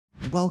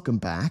Welcome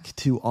back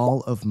to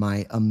all of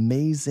my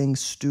amazing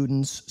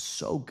students.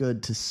 So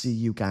good to see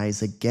you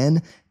guys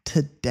again.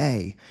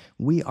 Today,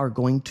 we are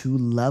going to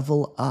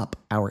level up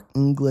our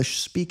English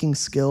speaking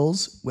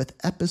skills with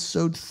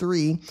episode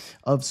 3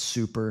 of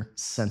Super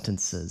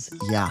Sentences.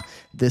 Yeah,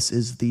 this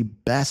is the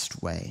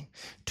best way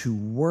to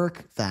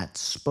work that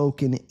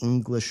spoken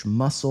English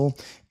muscle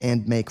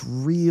and make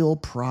real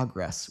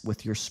progress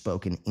with your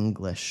spoken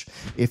English.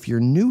 If you're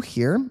new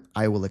here,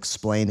 I will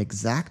explain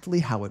exactly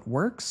how it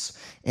works.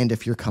 And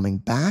if you're coming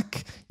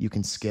back, you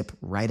can skip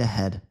right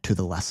ahead to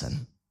the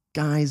lesson.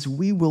 Guys,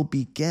 we will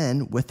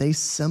begin with a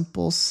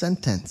simple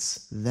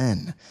sentence.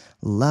 Then,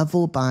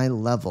 level by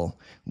level,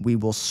 we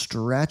will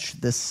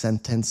stretch this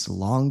sentence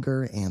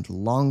longer and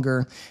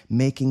longer,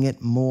 making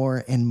it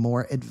more and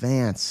more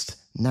advanced.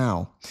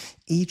 Now,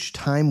 each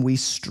time we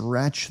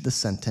stretch the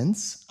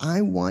sentence,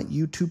 I want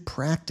you to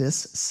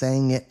practice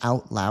saying it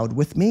out loud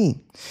with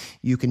me.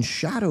 You can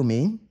shadow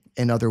me.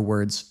 In other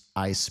words,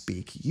 I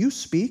speak, you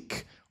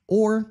speak,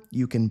 or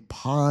you can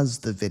pause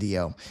the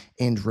video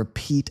and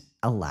repeat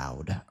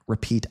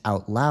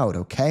out loud,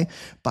 okay?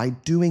 By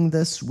doing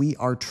this, we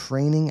are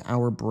training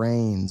our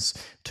brains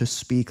to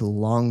speak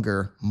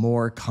longer,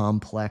 more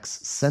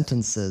complex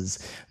sentences.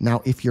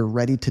 Now, if you're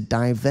ready to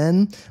dive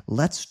in,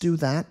 let's do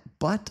that,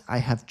 but I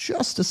have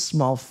just a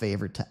small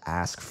favor to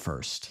ask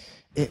first.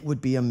 It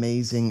would be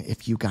amazing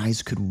if you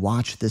guys could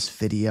watch this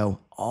video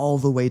all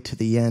the way to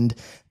the end.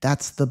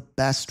 That's the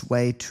best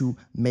way to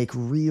make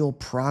real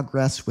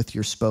progress with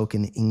your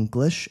spoken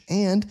English,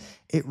 and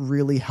it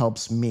really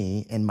helps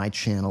me and my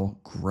channel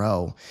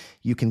grow.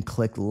 You can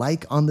click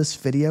like on this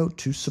video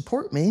to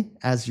support me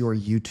as your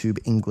YouTube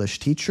English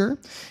teacher.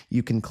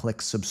 You can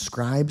click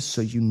subscribe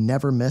so you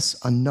never miss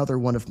another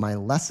one of my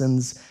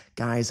lessons.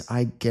 Guys,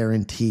 I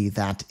guarantee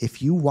that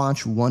if you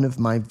watch one of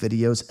my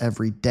videos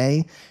every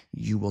day,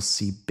 you will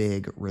see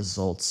big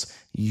results.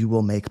 You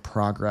will make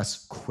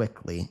progress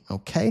quickly,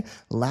 okay?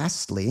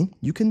 Lastly,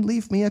 you can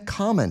leave me a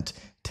comment.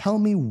 Tell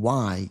me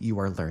why you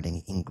are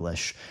learning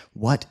English.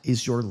 What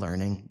is your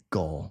learning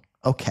goal?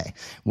 Okay,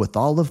 with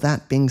all of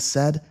that being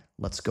said,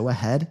 let's go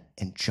ahead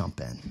and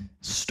jump in.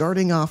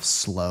 Starting off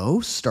slow,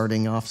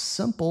 starting off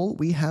simple,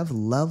 we have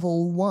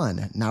level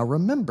 1. Now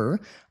remember,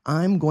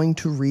 I'm going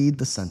to read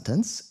the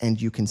sentence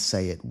and you can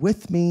say it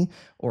with me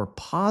or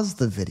pause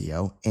the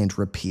video and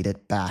repeat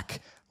it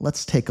back.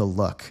 Let's take a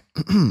look.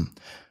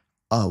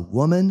 A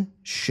woman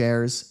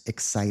shares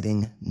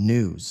exciting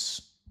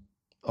news.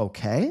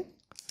 Okay,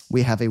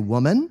 we have a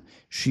woman.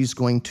 She's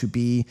going to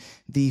be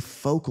the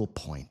focal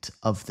point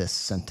of this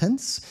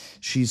sentence.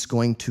 She's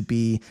going to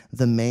be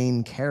the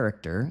main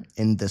character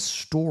in this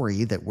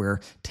story that we're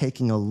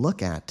taking a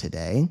look at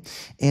today.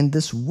 And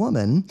this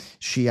woman,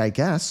 she, I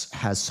guess,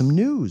 has some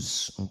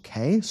news,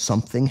 okay?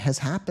 Something has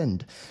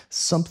happened,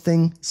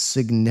 something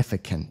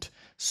significant,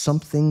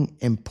 something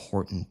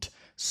important,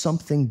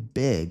 something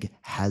big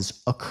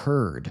has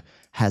occurred,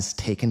 has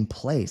taken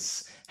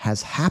place,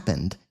 has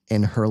happened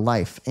in her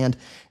life. And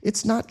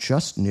it's not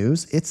just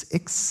news, it's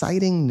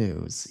exciting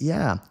news.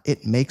 Yeah,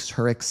 it makes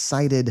her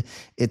excited.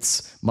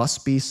 It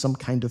must be some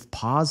kind of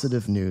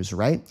positive news,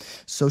 right?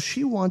 So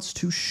she wants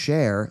to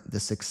share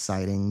this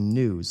exciting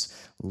news.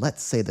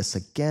 Let's say this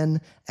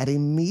again at a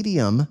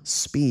medium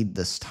speed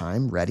this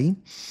time. Ready?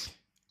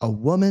 A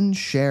woman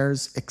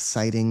shares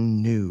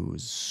exciting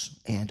news.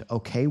 And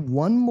okay,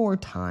 one more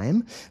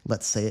time.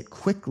 Let's say it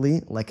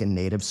quickly like a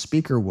native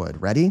speaker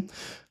would. Ready?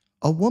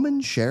 A woman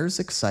shares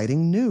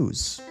exciting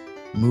news.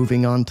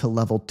 Moving on to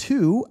level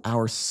 2,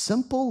 our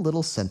simple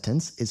little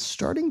sentence is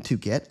starting to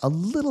get a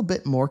little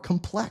bit more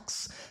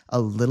complex,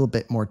 a little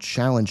bit more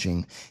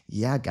challenging.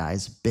 Yeah,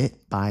 guys,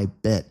 bit by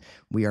bit,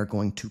 we are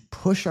going to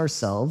push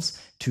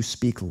ourselves to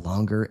speak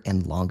longer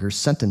and longer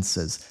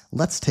sentences.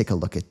 Let's take a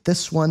look at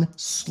this one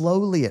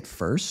slowly at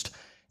first.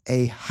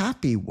 A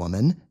happy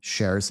woman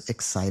shares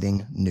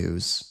exciting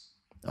news.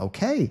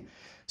 Okay.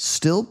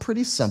 Still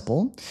pretty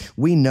simple.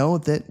 We know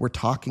that we're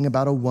talking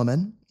about a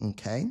woman,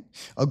 okay?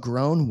 A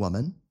grown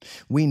woman.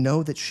 We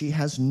know that she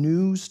has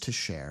news to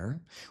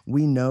share.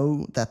 We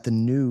know that the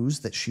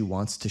news that she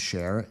wants to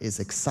share is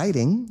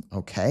exciting,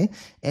 okay?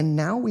 And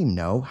now we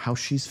know how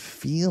she's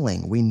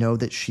feeling. We know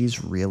that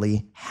she's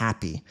really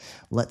happy.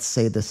 Let's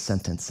say this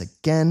sentence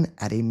again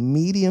at a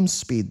medium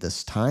speed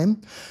this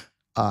time.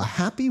 A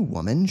happy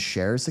woman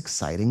shares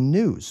exciting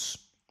news.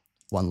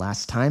 One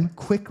last time,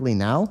 quickly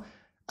now.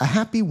 A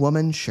happy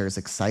woman shares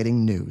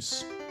exciting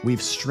news.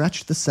 We've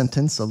stretched the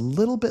sentence a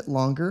little bit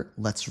longer.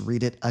 Let's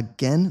read it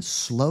again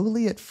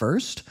slowly at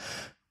first.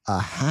 A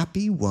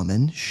happy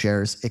woman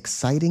shares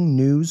exciting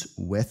news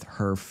with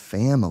her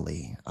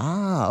family.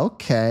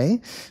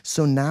 Okay.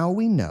 So now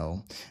we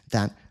know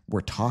that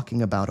we're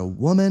talking about a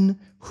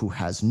woman who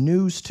has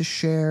news to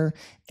share,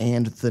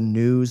 and the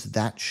news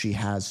that she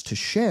has to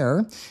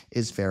share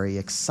is very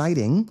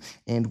exciting,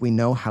 and we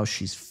know how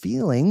she's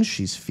feeling.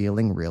 She's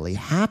feeling really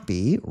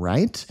happy,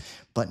 right?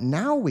 But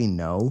now we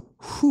know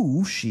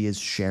who she is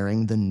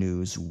sharing the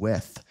news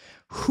with.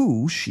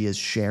 who she is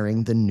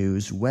sharing the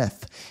news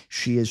with.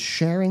 She is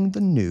sharing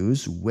the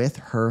news with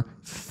her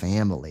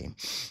family.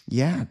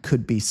 Yeah,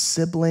 could be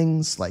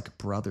siblings like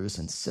brothers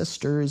and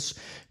sisters,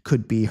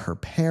 could be her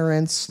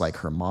parents like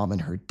her mom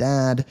and her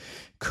dad,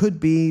 could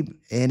be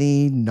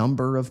any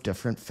number of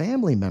different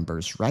family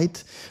members,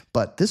 right?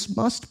 But this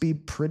must be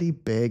pretty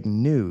big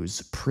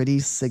news, pretty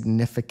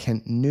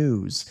significant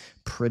news,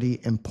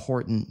 pretty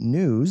important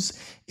news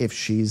if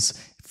she's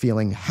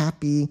feeling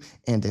happy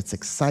and it's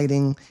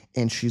exciting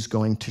and she's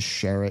going to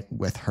share it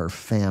with her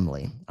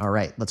family. All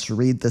right, let's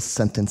read this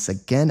sentence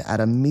again at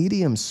a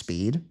medium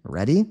speed.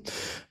 Ready?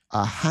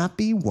 A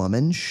happy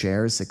woman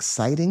shares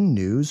exciting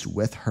news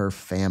with her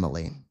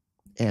family.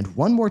 And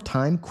one more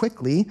time,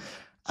 quickly.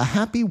 A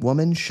happy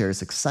woman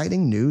shares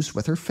exciting news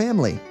with her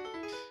family.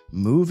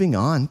 Moving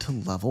on to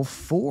level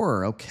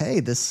 4. Okay,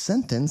 this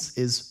sentence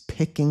is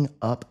picking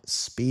up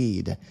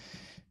speed.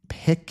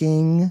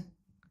 Picking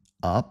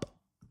up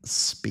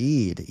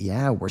speed.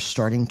 Yeah, we're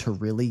starting to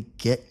really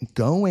get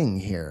going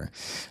here.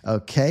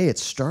 Okay,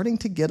 it's starting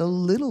to get a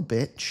little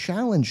bit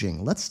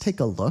challenging. Let's take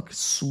a look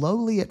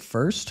slowly at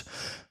first.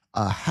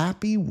 A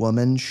happy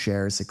woman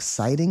shares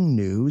exciting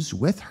news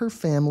with her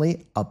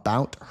family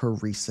about her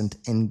recent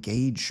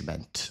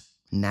engagement.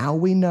 Now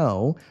we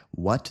know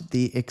what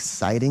the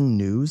exciting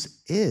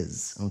news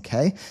is,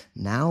 okay?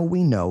 Now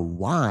we know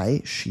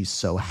why she's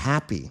so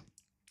happy.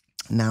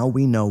 Now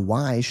we know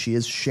why she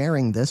is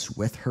sharing this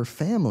with her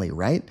family,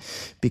 right?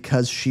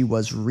 Because she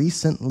was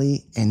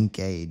recently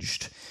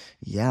engaged.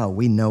 Yeah,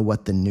 we know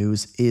what the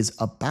news is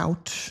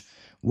about,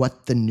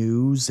 what the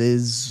news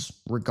is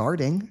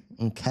regarding,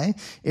 okay?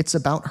 It's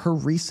about her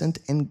recent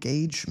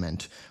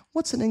engagement.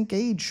 What's an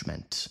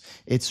engagement?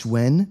 It's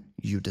when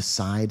you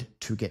decide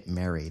to get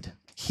married.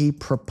 He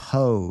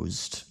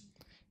proposed.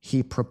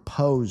 He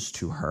proposed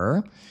to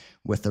her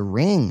with a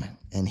ring,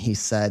 and he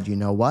said, you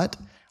know what?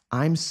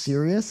 I'm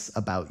serious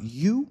about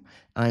you.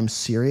 I'm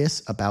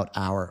serious about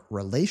our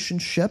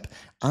relationship.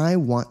 I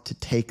want to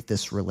take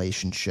this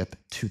relationship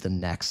to the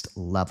next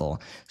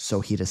level. So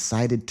he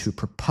decided to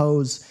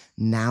propose.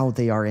 Now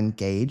they are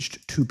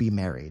engaged to be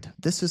married.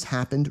 This has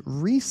happened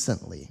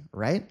recently,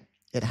 right?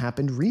 It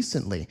happened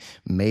recently.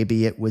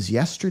 Maybe it was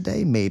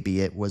yesterday. Maybe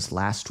it was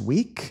last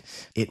week.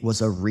 It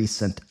was a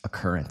recent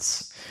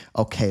occurrence.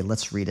 Okay,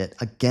 let's read it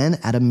again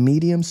at a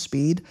medium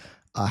speed.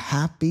 A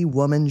happy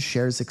woman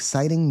shares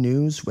exciting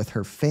news with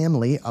her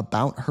family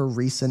about her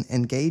recent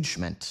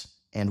engagement.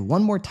 And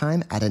one more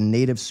time at a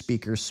native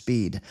speaker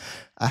speed.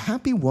 A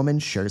happy woman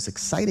shares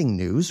exciting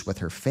news with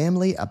her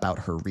family about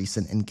her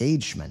recent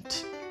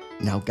engagement.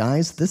 Now,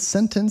 guys, this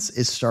sentence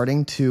is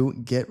starting to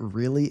get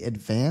really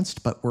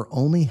advanced, but we're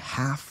only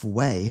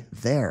halfway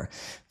there.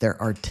 There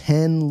are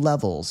 10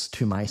 levels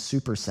to my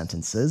super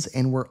sentences,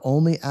 and we're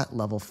only at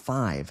level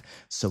 5.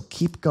 So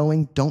keep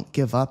going. Don't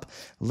give up.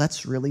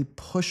 Let's really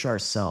push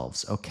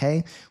ourselves,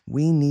 okay?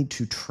 We need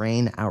to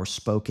train our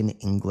spoken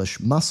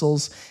English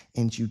muscles,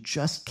 and you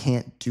just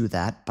can't do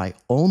that by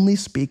only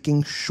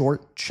speaking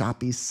short,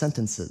 choppy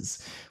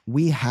sentences.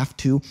 We have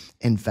to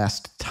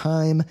invest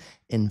time,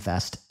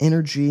 invest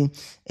energy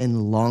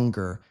in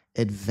longer,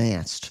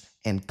 advanced,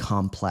 and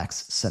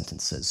complex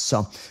sentences.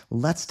 So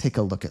let's take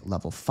a look at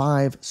level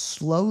 5.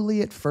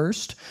 Slowly at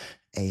first,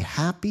 a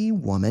happy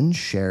woman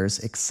shares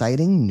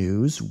exciting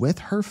news with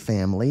her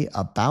family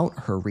about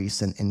her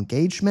recent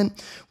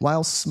engagement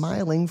while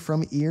smiling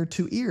from ear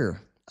to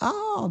ear.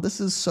 Oh,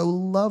 this is so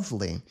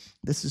lovely.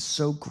 This is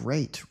so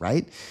great,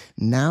 right?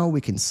 Now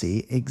we can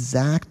see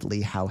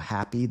exactly how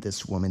happy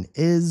this woman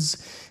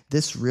is.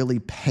 This really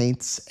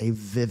paints a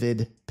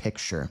vivid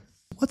picture.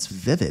 What's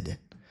vivid?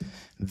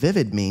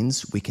 Vivid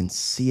means we can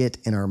see it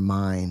in our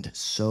mind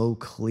so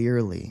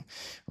clearly,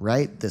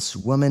 right? This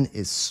woman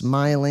is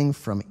smiling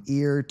from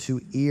ear to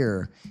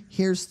ear.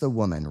 Here's the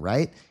woman,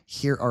 right?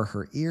 Here are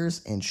her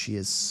ears, and she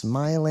is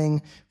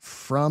smiling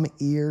from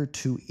ear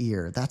to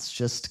ear. That's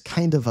just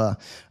kind of a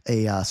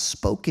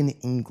spoken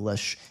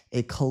English,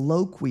 a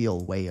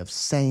colloquial way of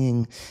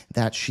saying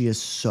that she is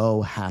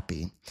so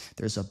happy.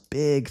 There's a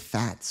big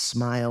fat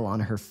smile on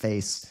her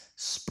face,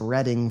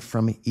 spreading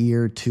from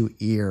ear to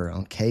ear,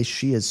 okay?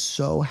 She is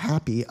so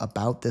happy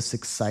about this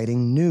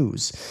exciting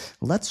news.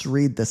 Let's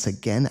read this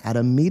again at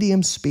a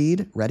medium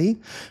speed.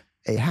 Ready?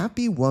 A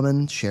happy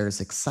woman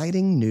shares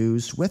exciting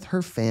news with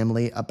her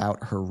family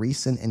about her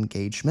recent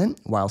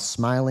engagement while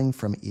smiling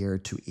from ear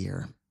to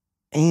ear.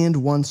 And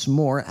once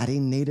more at a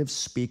native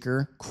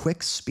speaker,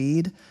 quick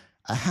speed.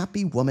 A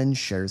happy woman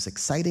shares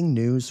exciting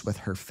news with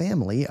her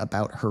family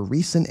about her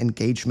recent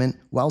engagement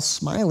while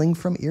smiling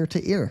from ear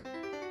to ear.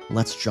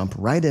 Let's jump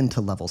right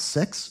into level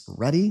 6.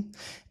 Ready?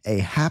 A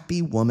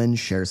happy woman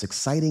shares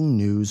exciting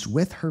news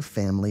with her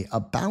family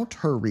about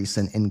her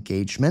recent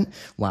engagement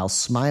while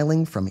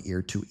smiling from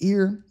ear to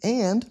ear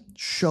and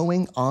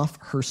showing off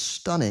her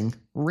stunning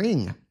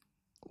ring.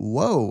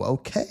 Whoa,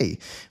 okay.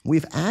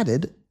 We've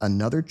added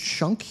another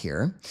chunk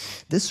here.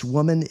 This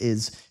woman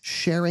is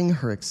sharing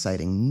her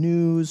exciting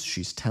news.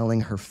 She's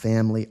telling her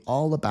family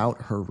all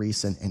about her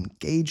recent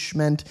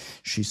engagement.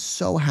 She's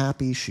so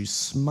happy. She's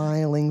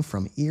smiling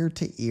from ear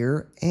to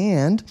ear.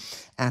 And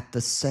at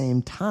the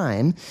same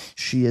time,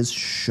 she is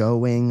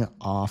showing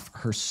off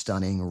her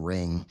stunning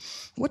ring.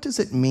 What does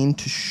it mean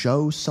to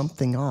show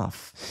something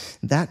off?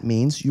 That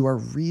means you are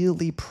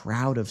really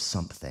proud of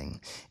something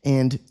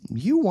and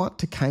you want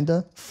to kind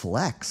of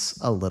flex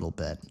a little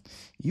bit.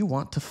 You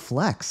want to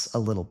flex a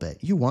little bit.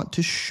 You want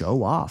to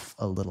show off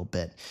a little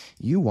bit.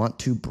 You want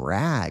to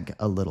brag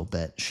a little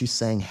bit. She's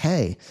saying,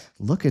 hey,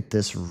 look at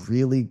this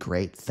really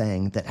great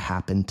thing that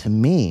happened to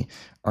me.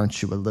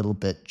 Aren't you a little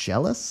bit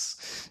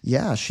jealous?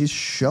 Yeah, she's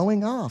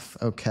showing off,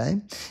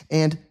 okay?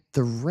 And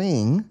the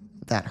ring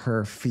that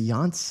her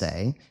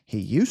fiance, he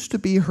used to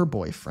be her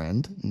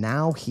boyfriend,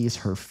 now he's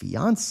her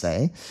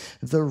fiance,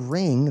 the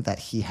ring that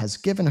he has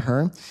given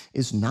her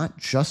is not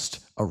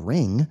just a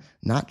ring,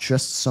 not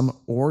just some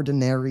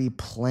ordinary,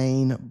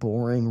 plain,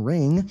 boring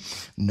ring.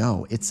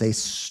 No, it's a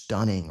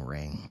stunning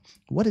ring.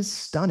 What is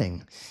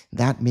stunning?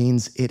 That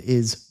means it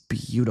is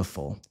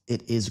beautiful.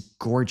 It is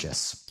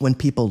gorgeous. When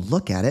people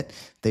look at it,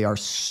 they are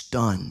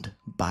stunned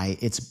by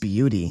its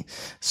beauty.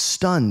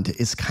 Stunned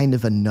is kind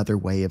of another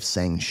way of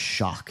saying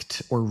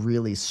shocked or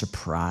really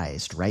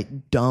surprised,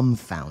 right?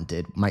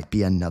 Dumbfounded might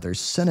be another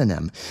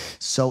synonym.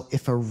 So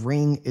if a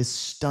ring is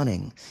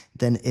stunning,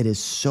 then it is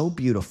so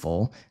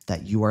beautiful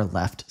that you are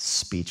left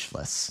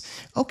speechless.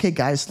 Okay,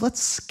 guys, let's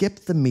skip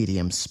the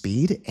medium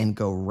speed and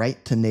go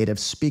right to native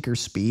speaker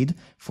speed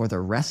for the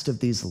rest of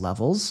these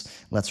levels.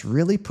 Let's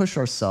really push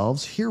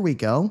ourselves. Here we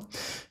go.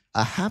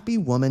 A happy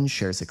woman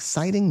shares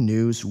exciting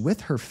news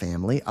with her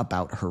family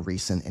about her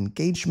recent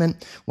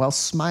engagement while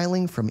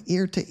smiling from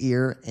ear to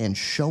ear and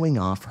showing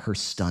off her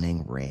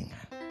stunning ring.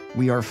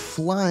 We are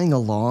flying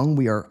along.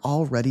 We are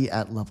already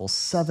at level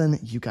 7.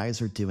 You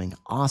guys are doing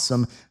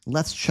awesome.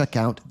 Let's check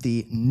out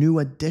the new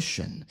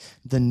addition,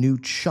 the new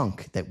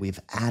chunk that we've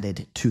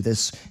added to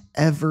this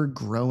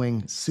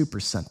ever-growing super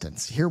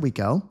sentence. Here we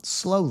go.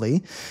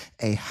 Slowly,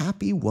 a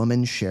happy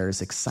woman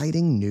shares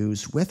exciting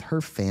news with her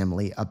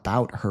family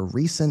about her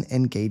recent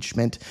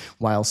engagement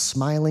while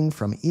smiling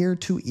from ear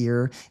to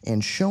ear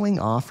and showing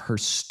off her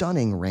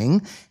stunning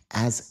ring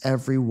as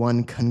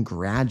everyone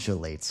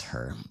congratulates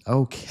her.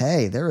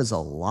 Okay, there is a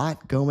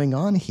lot going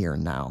on here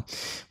now.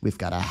 We've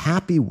got a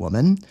happy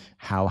woman.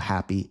 How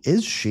happy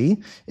is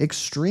she?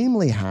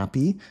 Extremely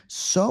happy.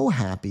 So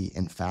happy,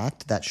 in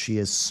fact, that she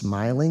is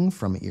smiling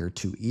from ear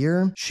to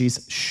ear.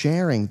 She's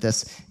sharing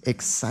this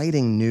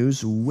exciting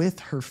news with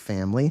her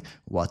family.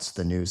 What's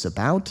the news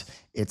about?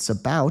 It's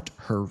about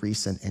her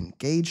recent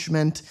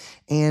engagement,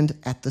 and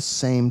at the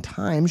same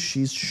time,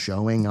 she's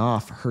showing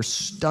off her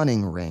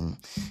stunning ring.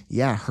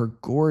 Yeah, her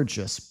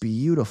gorgeous,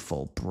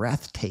 beautiful,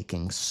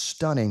 breathtaking,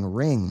 stunning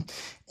ring.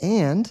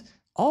 And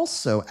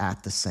also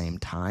at the same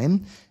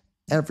time,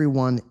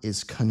 everyone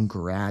is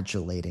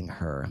congratulating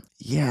her.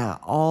 Yeah,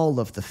 all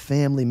of the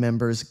family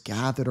members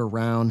gathered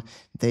around.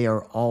 They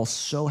are all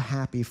so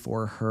happy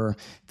for her.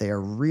 They are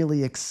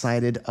really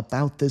excited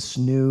about this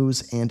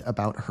news and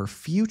about her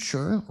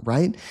future,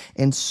 right?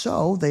 And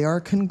so they are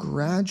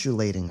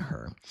congratulating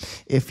her.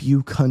 If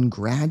you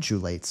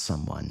congratulate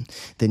someone,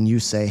 then you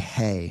say,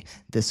 hey,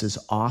 this is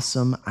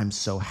awesome. I'm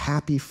so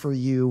happy for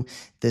you.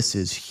 This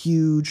is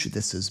huge.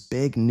 This is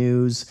big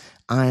news.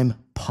 I'm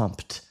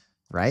pumped,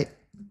 right?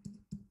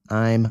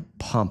 I'm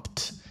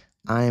pumped.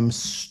 I'm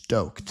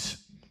stoked.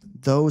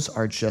 Those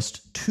are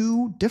just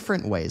two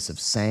different ways of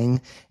saying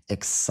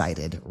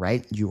excited,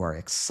 right? You are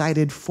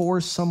excited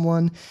for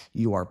someone.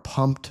 You are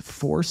pumped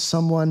for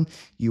someone.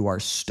 You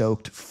are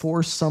stoked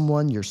for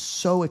someone. You're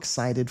so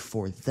excited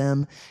for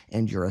them,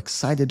 and you're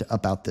excited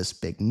about this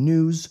big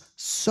news.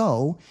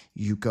 So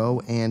you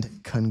go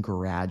and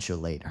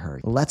congratulate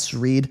her. Let's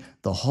read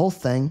the whole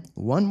thing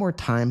one more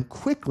time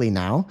quickly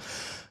now.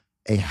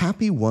 A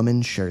happy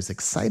woman shares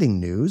exciting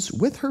news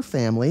with her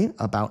family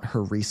about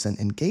her recent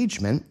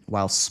engagement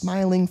while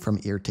smiling from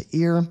ear to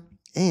ear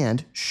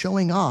and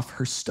showing off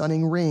her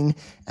stunning ring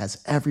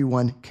as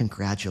everyone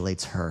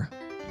congratulates her.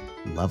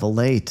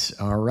 Level 8.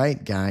 All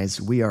right, guys,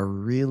 we are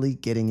really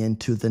getting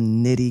into the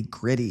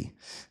nitty-gritty,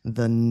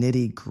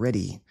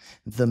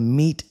 the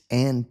meat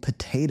and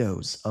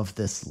potatoes of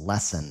this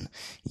lesson.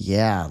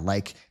 Yeah,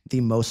 like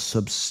the most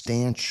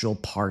substantial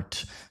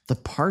part, the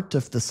part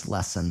of this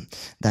lesson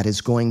that is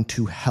going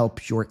to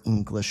help your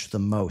English the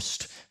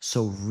most.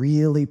 So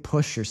really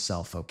push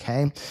yourself,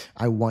 okay?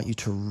 I want you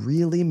to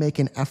really make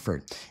an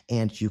effort,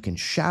 and you can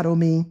shadow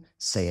me,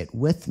 say it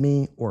with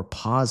me, or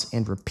pause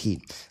and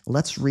repeat.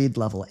 Let's read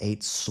level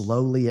 8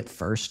 slowly at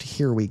first.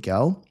 Here we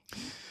go.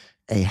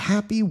 A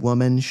happy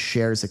woman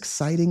shares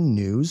exciting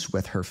news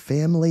with her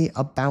family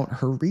about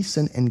her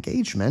recent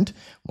engagement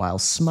while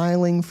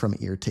smiling from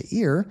ear to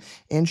ear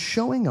and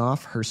showing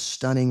off her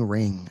stunning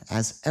ring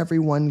as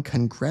everyone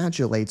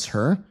congratulates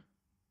her.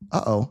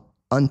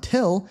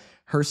 Until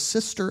her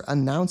sister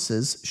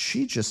announces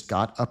she just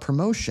got a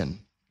promotion.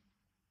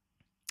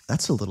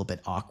 That's a little bit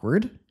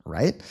awkward,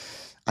 right?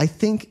 I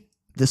think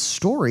this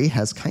story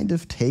has kind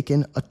of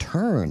taken a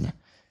turn.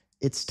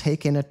 It's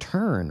taken a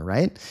turn,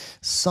 right?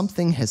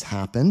 Something has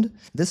happened.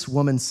 This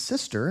woman's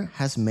sister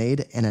has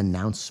made an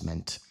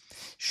announcement.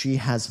 She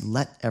has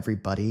let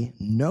everybody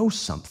know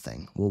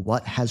something. Well,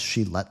 what has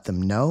she let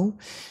them know?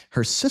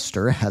 Her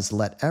sister has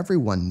let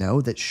everyone know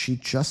that she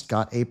just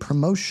got a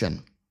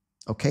promotion.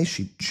 Okay,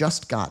 she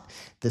just got.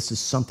 This is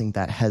something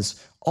that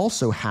has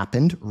also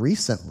happened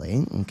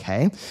recently,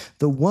 okay?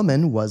 The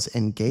woman was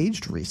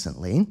engaged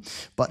recently,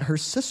 but her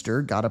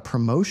sister got a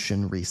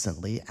promotion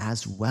recently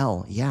as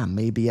well. Yeah,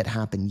 maybe it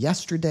happened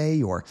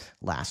yesterday or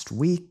last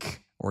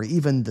week or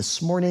even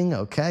this morning,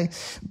 okay?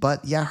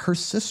 But yeah, her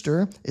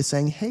sister is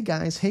saying, hey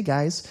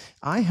guys,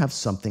 I have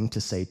something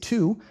to say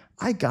too.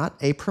 I got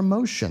a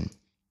promotion.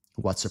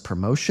 What's a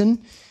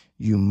promotion?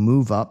 You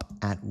move up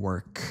at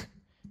work.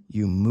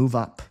 You move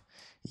up.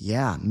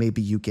 Yeah,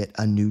 maybe you get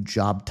a new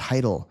job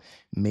title.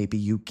 Maybe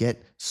you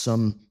get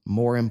some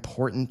more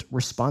important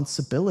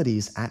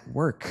responsibilities at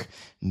work.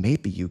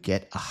 Maybe you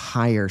get a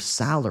higher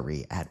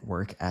salary at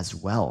work as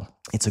well.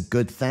 It's a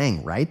good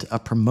thing, right? A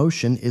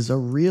promotion is a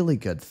really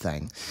good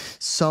thing.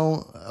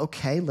 So,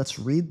 okay, let's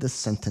read this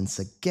sentence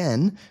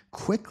again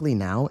quickly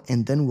now,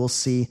 and then we'll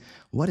see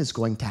what is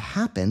going to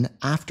happen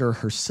after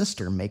her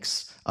sister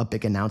makes a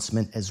big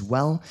announcement as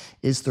well.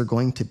 Is there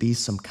going to be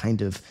some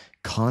kind of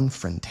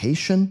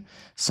confrontation,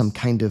 some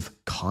kind of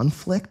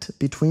conflict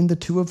between the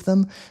two of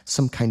them,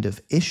 some kind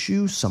of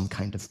issue, some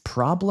kind of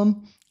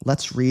problem?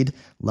 Let's read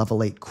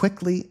level 8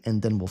 quickly,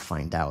 and then we'll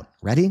find out.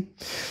 Ready?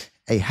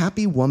 A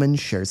happy woman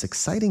shares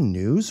exciting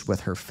news with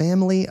her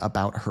family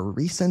about her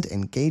recent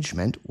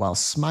engagement while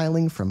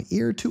smiling from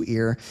ear to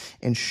ear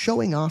and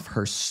showing off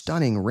her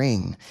stunning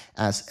ring,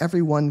 as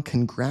everyone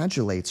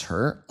congratulates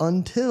her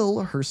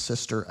until her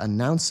sister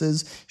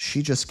announces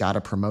she just got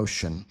a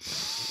promotion.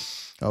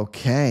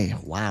 Okay,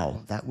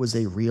 wow, that was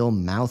a real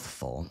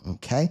mouthful,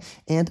 okay?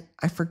 And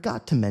I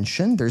forgot to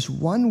mention, there's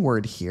one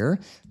word here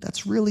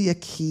that's really a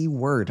key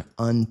word,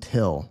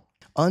 until.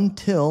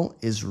 Until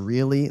is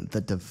really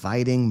the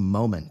dividing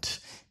moment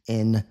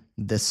in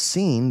the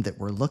scene that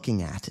we're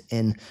looking at,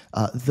 in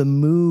the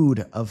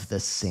mood of the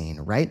scene,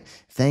 right?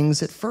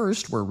 Things at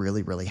first were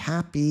really, really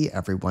happy.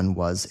 Everyone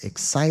was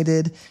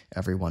excited.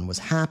 Everyone was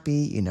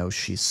happy. You know,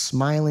 she's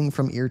smiling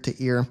from ear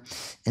to ear.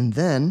 And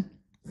then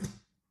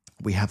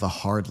we have a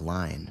hard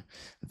line.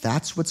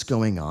 That's what's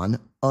going on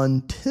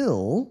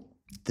until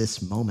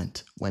this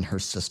moment when her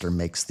sister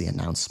makes the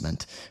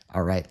announcement.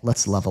 All right,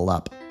 let's level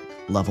up.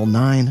 Level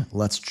 9,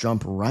 let's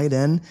jump right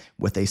in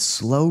with a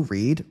slow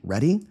read.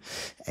 Ready?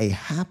 A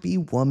happy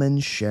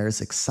woman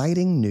shares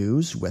exciting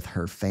news with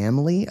her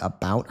family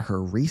about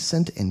her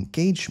recent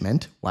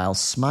engagement while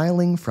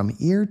smiling from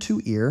ear to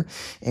ear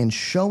and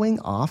showing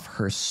off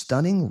her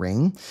stunning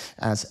ring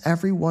as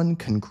everyone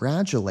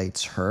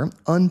congratulates her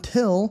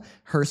until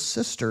her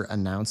sister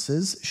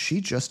announces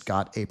she just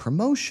got a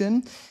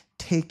promotion,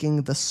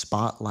 taking the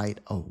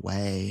spotlight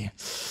away.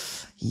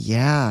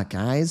 Yeah,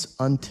 guys,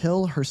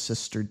 until her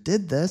sister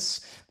did this,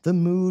 the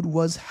mood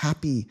was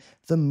happy,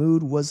 the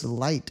mood was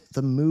light,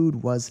 the mood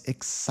was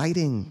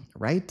exciting,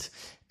 right?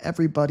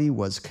 Everybody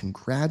was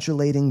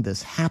congratulating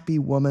this happy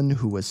woman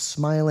who was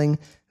smiling.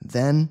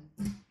 Then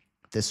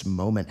this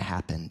moment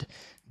happened.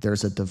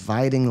 There's a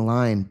dividing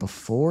line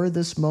before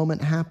this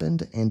moment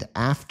happened and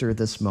after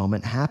this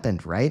moment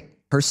happened, right?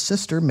 Her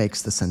sister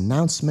makes this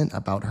announcement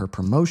about her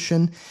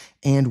promotion,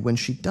 and when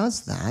she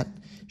does that,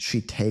 she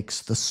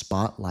takes the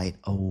spotlight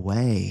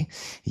away.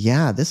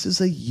 Yeah, this is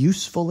a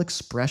useful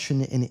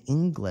expression in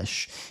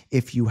English.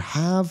 If you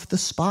have the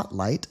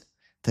spotlight,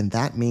 then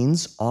that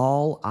means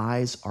all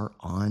eyes are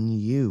on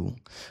you.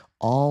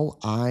 All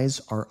eyes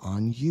are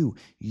on you.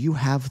 You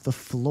have the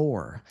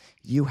floor.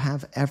 You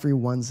have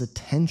everyone's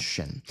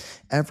attention.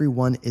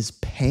 Everyone is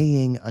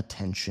paying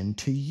attention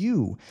to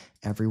you.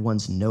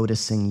 Everyone's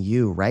noticing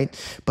you,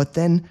 right? But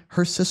then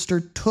her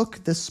sister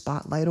took the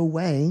spotlight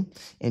away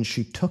and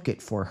she took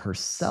it for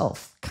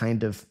herself,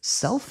 kind of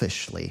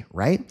selfishly,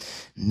 right?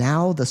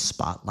 Now the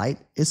spotlight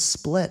is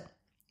split.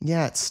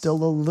 Yeah, it's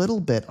still a little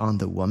bit on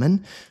the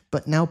woman,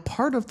 but now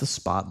part of the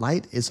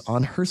spotlight is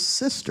on her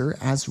sister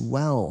as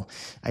well.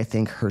 I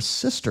think her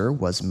sister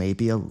was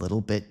maybe a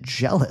little bit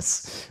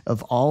jealous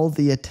of all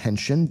the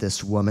attention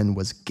this woman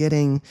was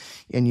getting.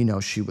 And, you know,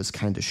 she was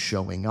kind of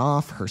showing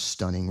off her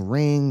stunning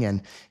ring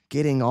and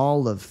getting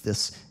all of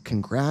this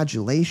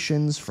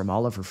congratulations from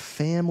all of her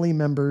family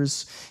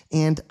members.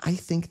 And I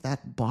think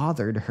that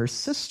bothered her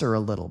sister a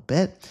little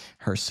bit.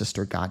 Her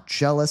sister got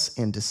jealous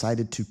and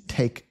decided to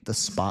take the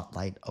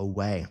spotlight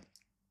away.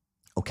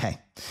 Okay,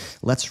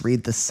 let's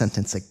read this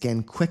sentence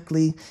again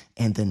quickly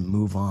and then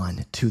move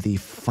on to the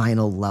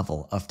final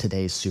level of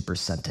today's super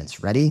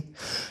sentence. Ready?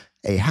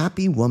 A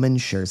happy woman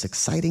shares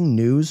exciting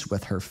news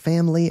with her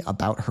family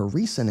about her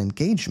recent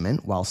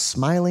engagement while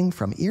smiling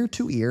from ear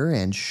to ear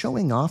and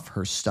showing off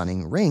her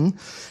stunning ring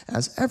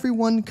as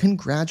everyone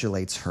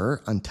congratulates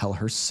her until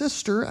her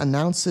sister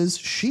announces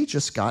she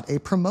just got a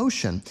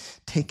promotion,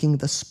 taking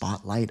the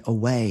spotlight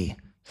away.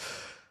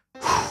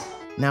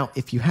 Now,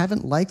 if you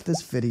haven't liked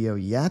this video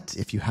yet,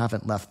 if you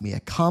haven't left me a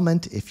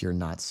comment, if you're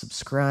not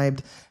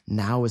subscribed,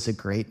 now is a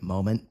great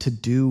moment to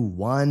do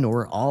one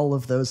or all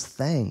of those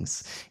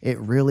things. It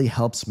really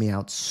helps me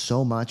out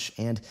so much,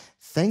 and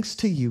thanks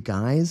to you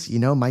guys,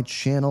 my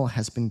channel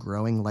has been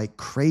growing like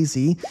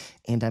crazy,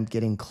 and I'm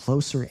getting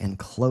closer and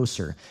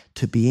closer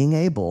to being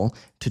able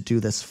to do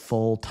this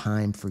full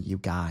time for you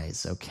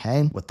guys,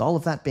 okay? With all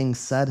of that being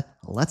said,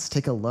 let's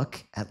take a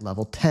look at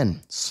level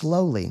 10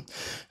 slowly.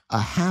 A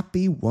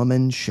happy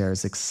woman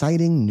shares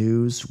exciting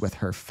news with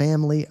her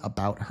family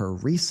about her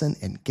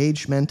recent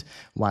engagement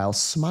while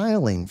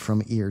smiling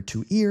from ear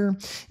to ear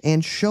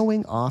and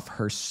showing off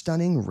her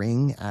stunning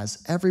ring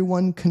as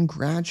everyone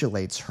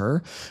congratulates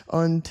her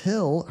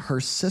until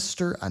her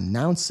sister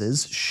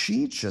announces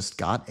she just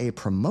got a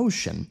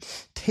promotion,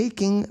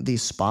 taking the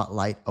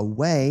spotlight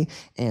away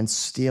and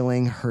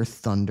stealing her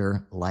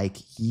thunder like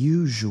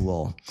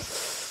usual.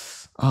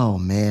 Oh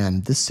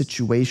man, this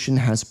situation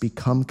has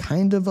become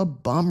kind of a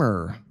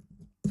bummer.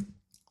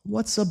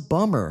 What's a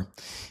bummer?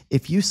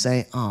 If you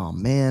say, oh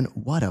man,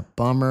 what a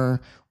bummer,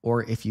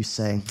 or if you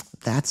say,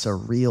 that's a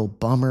real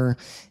bummer,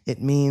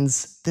 it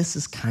means this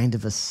is kind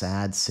of a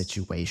sad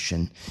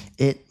situation.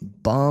 It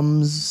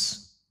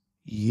bums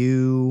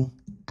you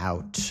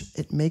out.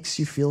 It makes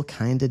you feel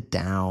kind of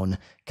down,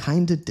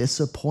 kind of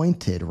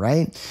disappointed,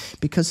 right?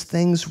 Because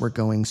things were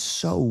going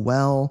so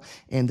well,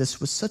 and this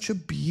was such a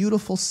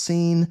beautiful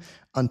scene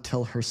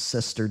until her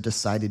sister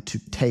decided to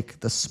take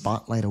the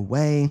spotlight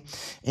away.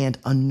 And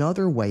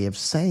another way of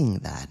saying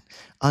that,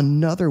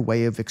 another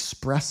way of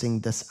expressing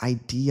this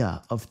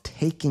idea of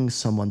taking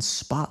someone's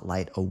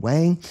spotlight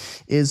away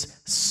is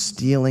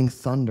stealing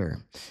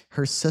thunder.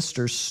 Her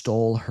sister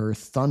stole her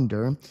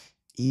thunder.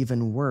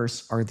 Even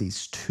worse are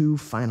these two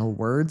final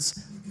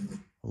words,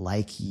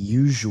 like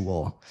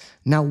usual.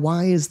 Now,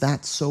 why is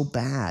that so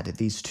bad,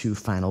 these two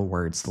final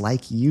words,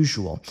 like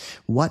usual?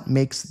 What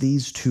makes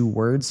these two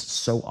words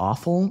so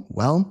awful?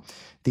 Well,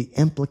 the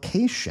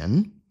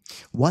implication,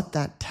 what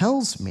that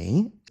tells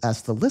me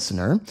as the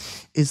listener,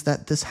 is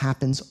that this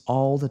happens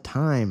all the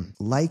time,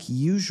 like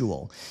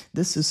usual.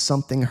 This is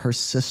something her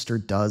sister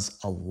does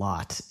a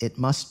lot. It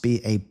must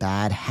be a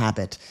bad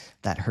habit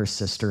that her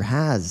sister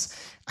has.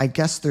 I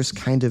guess there's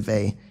kind of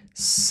a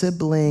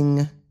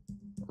sibling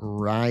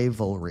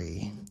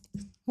rivalry.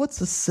 What's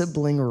a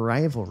sibling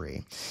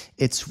rivalry?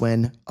 It's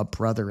when a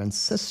brother and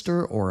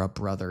sister, or a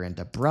brother and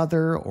a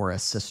brother, or a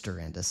sister,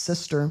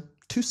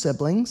 two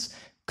siblings,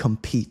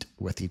 compete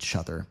with each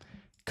other.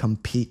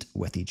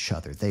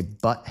 They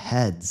butt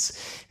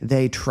heads.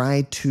 They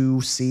try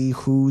to see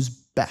who's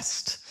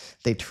best.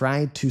 They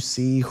try to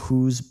see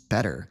who's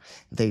better.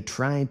 They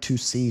try to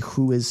see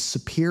who is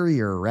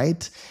superior,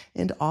 right?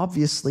 And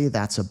obviously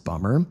that's a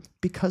bummer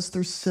because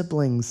they're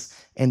siblings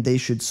and they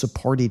should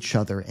support each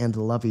other and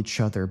love each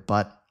other.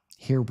 But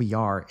here we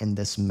are in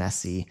this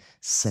messy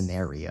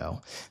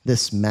scenario,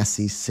 this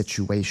messy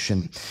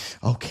situation.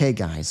 Okay,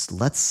 guys,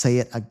 let's say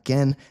it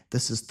again.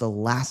 This is the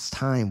last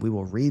time we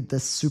will read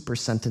this super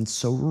sentence,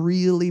 so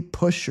really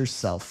push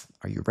yourself.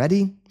 Are you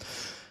ready?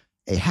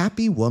 A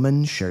happy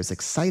woman shares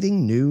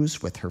exciting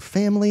news with her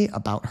family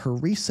about her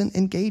recent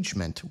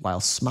engagement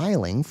while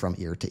smiling from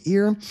ear to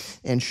ear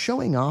and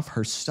showing off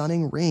her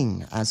stunning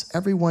ring as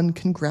everyone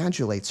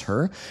congratulates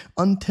her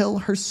until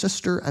her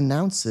sister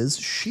announces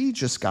she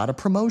just got a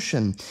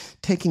promotion,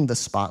 taking the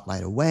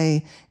spotlight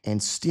away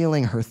and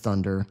stealing her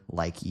thunder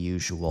like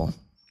usual.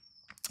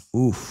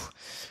 Oof.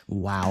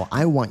 Wow.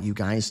 I want you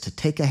guys to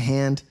take a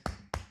hand,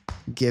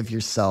 give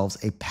yourselves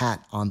a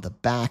pat on the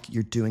back.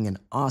 You're doing an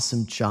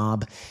awesome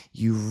job.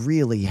 You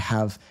really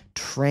have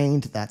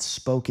trained that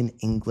spoken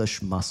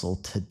English muscle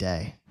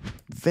today.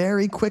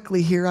 Very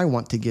quickly here, I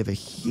want to give a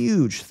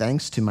huge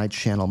thanks to my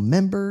channel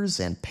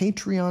members and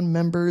Patreon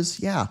members.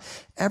 Yeah,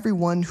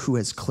 everyone who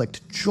has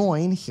clicked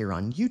join here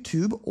on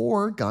YouTube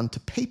or gone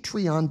to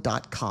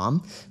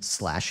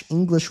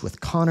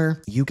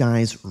patreon.com/EnglishWithConnor. You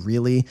guys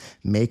really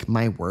make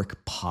my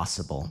work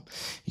possible.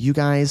 You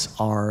guys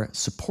are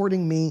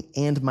supporting me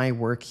and my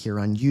work here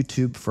on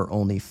YouTube for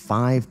only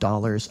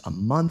 $5 a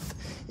month.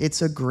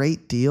 It's a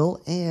great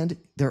deal, and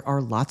there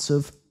are lots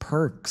of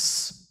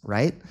perks,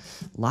 right?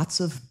 Lots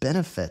of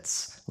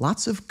benefits,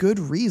 lots of good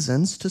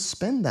reasons to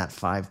spend that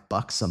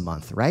 $5 a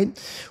month, right?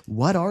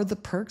 What are the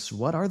perks?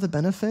 What are the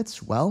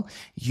benefits? Well,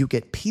 you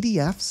get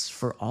PDFs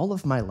for all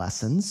of my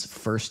lessons,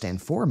 first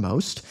and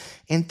foremost,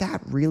 and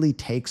that really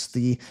takes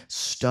the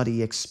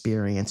study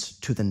experience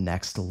to the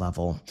next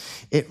level.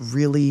 It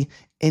really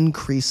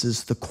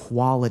increases the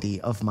quality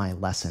of my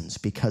lessons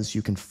because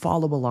you can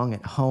follow along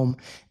at home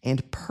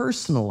and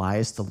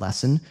personalize the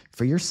lesson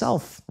for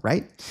yourself,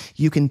 right?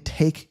 You can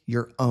take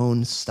your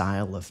own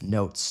style of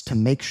notes to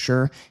make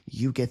sure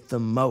you get the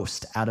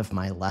most out of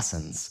my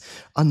lessons.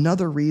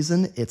 Another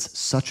reason it's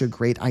such a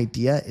great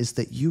idea is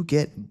that you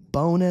get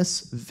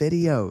bonus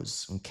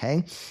videos,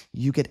 okay?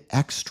 You get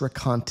extra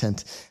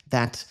content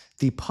that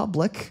the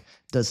public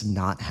does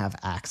not have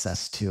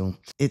access to.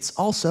 It's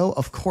also,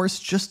 of course,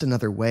 just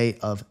another way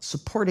of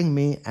supporting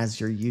me as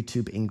your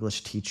YouTube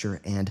English teacher,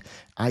 and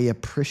I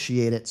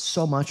appreciate it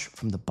so much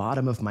from the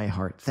bottom of my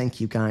heart. Thank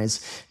you,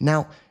 guys.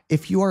 Now,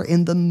 if you are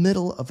in the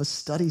middle of a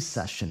study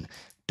session,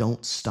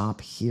 don't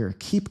stop here.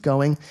 Keep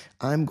going.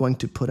 I'm going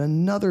to put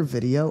another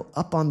video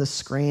up on the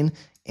screen,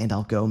 and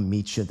I'll go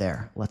meet you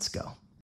there. Let's go.